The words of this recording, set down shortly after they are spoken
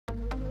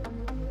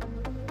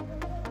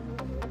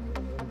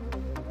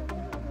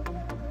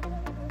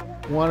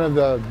One of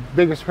the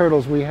biggest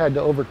hurdles we had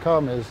to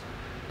overcome is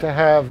to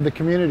have the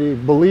community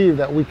believe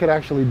that we could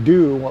actually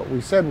do what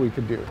we said we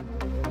could do.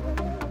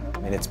 I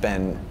mean, it's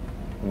been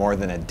more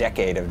than a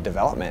decade of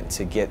development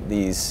to get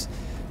these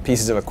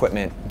pieces of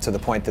equipment to the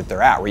point that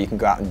they're at, where you can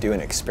go out and do an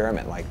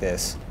experiment like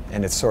this.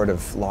 And it's sort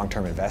of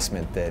long-term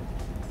investment that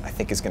I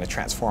think is going to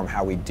transform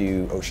how we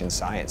do ocean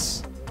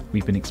science.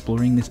 We've been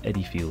exploring this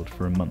eddy field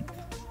for a month,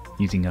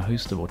 using a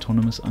host of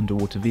autonomous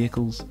underwater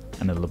vehicles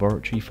and a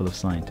laboratory full of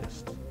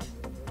scientists.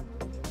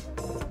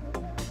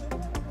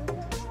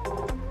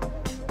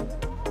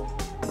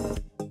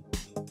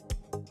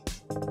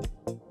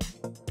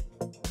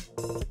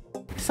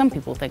 Some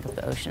people think of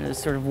the ocean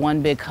as sort of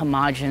one big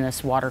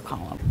homogeneous water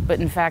column, but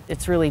in fact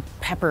it's really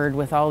peppered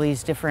with all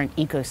these different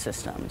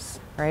ecosystems,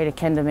 right?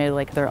 Akin to maybe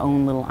like their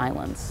own little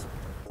islands.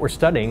 We're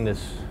studying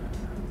this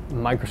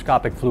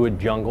microscopic fluid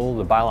jungle,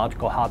 the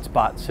biological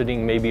hotspot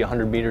sitting maybe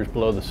 100 meters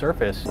below the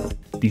surface.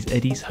 These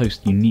eddies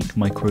host unique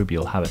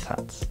microbial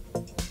habitats.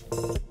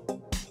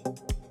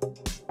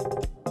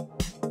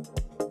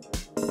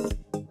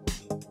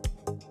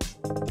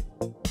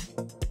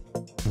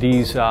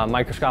 These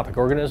microscopic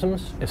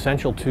organisms,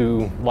 essential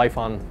to life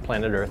on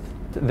planet Earth,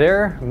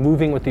 they're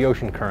moving with the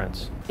ocean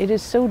currents. It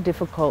is so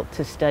difficult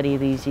to study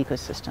these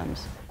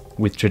ecosystems.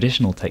 With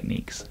traditional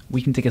techniques,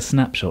 we can take a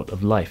snapshot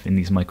of life in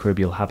these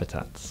microbial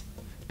habitats,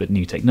 but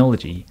new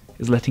technology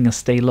is letting us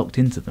stay locked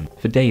into them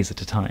for days at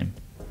a time.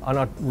 On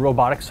a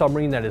robotic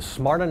submarine that is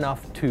smart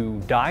enough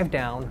to dive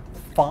down,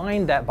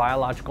 find that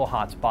biological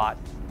hotspot,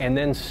 and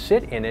then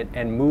sit in it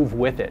and move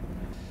with it.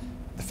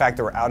 The fact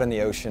that we're out in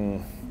the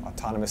ocean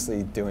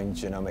autonomously doing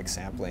genomic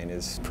sampling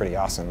is pretty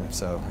awesome.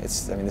 So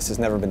I mean, this has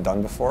never been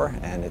done before,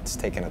 and it's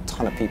taken a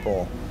ton of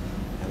people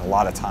and a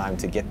lot of time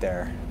to get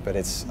there, but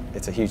it's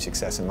a huge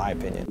success in my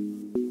opinion.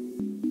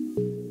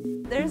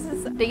 There's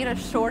this data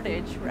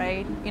shortage,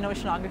 right, in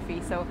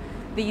oceanography. So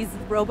these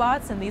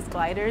robots and these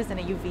gliders and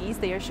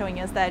UVs, they are showing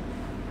us that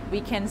we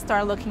can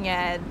start looking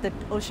at the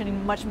ocean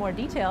in much more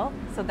detail.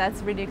 So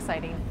that's really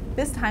exciting.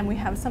 This time we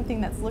have something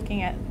that's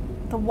looking at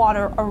the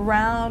water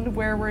around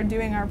where we're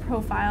doing our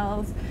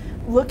profiles,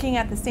 looking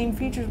at the same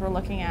features we're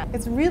looking at.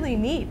 It's really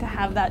neat to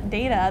have that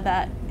data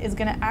that is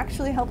going to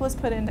actually help us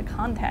put into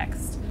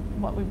context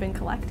what we've been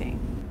collecting.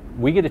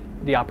 We get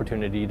the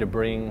opportunity to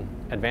bring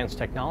advanced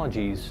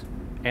technologies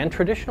and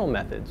traditional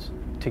methods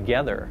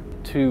together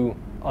to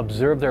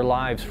observe their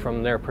lives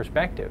from their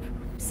perspective.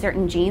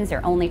 Certain genes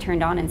are only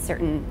turned on in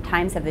certain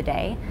times of the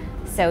day,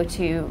 so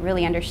to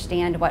really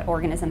understand what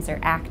organisms are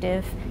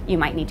active, you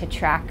might need to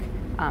track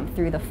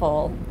through the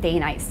full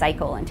day-night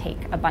cycle and take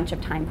a bunch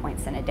of time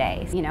points in a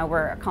day. You know,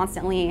 we're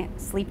constantly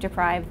sleep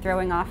deprived,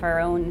 throwing off our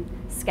own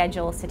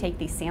schedules to take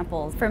these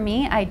samples. For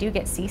me, I do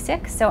get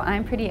seasick, so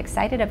I'm pretty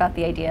excited about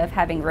the idea of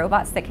having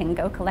robots that can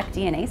go collect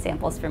DNA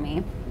samples for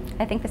me.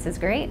 I think this is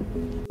great.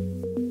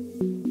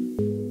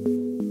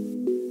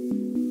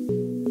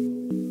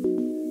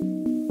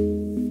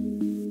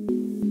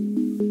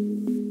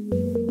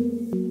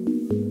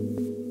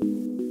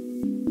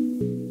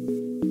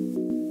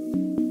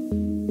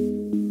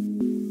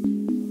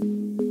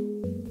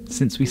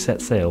 Since we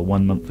set sail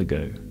 1 month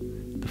ago,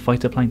 the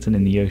phytoplankton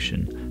in the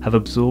ocean have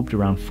absorbed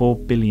around 4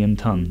 billion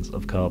tons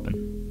of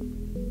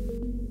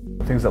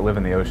carbon. Things that live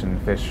in the ocean,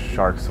 fish,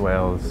 sharks,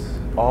 whales,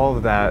 all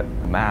of that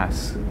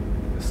mass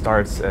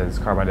starts as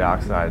carbon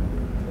dioxide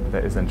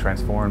that is then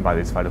transformed by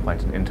these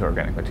phytoplankton into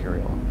organic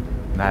material.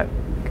 And that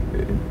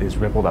is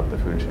rippled up the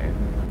food chain.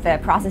 The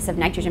process of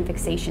nitrogen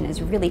fixation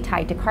is really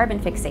tied to carbon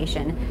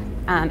fixation,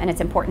 and it's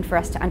important for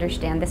us to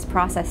understand this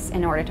process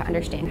in order to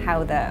understand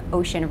how the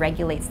ocean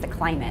regulates the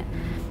climate.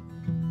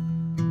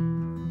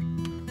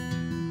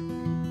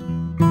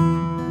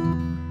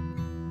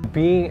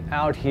 Being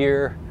out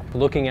here,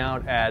 looking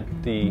out at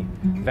the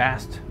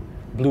vast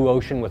blue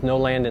ocean with no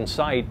land in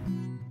sight,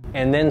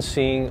 and then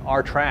seeing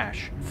our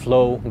trash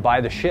flow by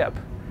the ship.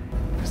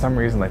 For some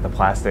reason, like the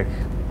plastic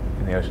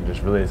in the ocean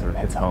just really sort of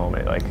hits home.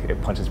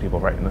 It punches people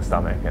right in the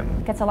stomach.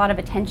 And it gets a lot of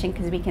attention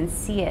because we can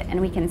see it,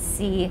 and we can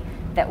see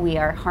that we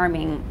are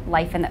harming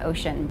life in the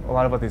ocean. A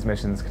lot of what these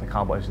missions can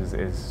accomplish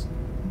is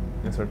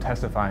sort of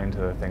testifying to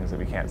the things that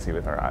we can't see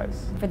with our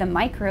eyes. For the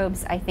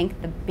microbes, I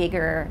think the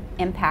bigger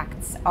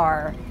impacts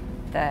are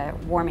the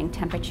warming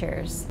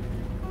temperatures.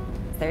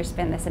 There's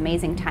been this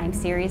amazing time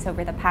series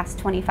over the past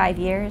 25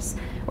 years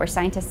where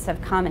scientists have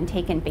come and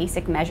taken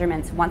basic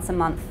measurements once a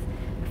month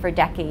for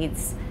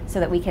decades so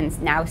that we can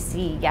now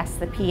see, yes,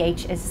 the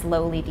pH is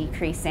slowly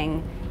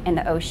decreasing in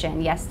the ocean,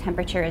 yes,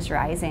 temperature is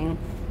rising,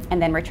 and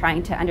then we're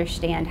trying to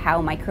understand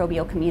how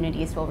microbial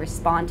communities will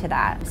respond to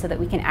that so that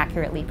we can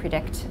accurately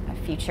predict a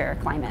future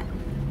climate.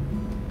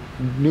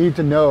 You need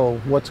to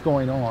know what's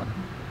going on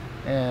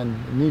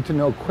and need to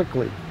know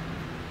quickly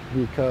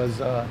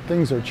because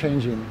things are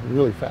changing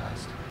really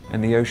fast.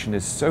 And the ocean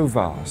is so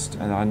vast,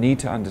 and our need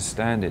to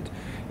understand it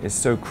is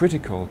so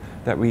critical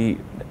that we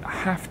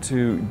have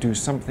to do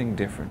something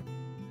different.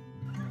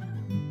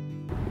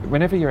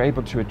 Whenever you're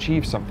able to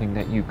achieve something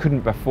that you couldn't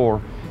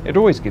before, it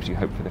always gives you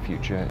hope for the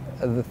future.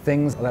 The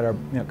things that are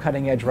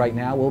cutting edge right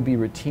now will be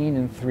routine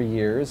in 3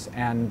 years,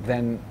 and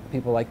then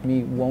people like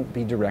me won't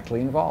be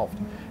directly involved.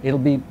 It'll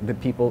be the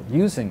people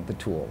using the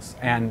tools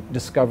and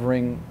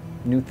discovering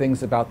new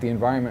things about the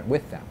environment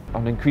with them.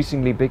 On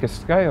increasingly bigger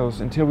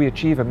scales, until we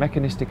achieve a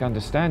mechanistic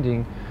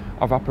understanding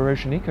of upper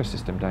ocean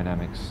ecosystem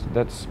dynamics.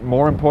 That's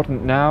more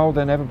important now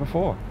than ever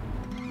before.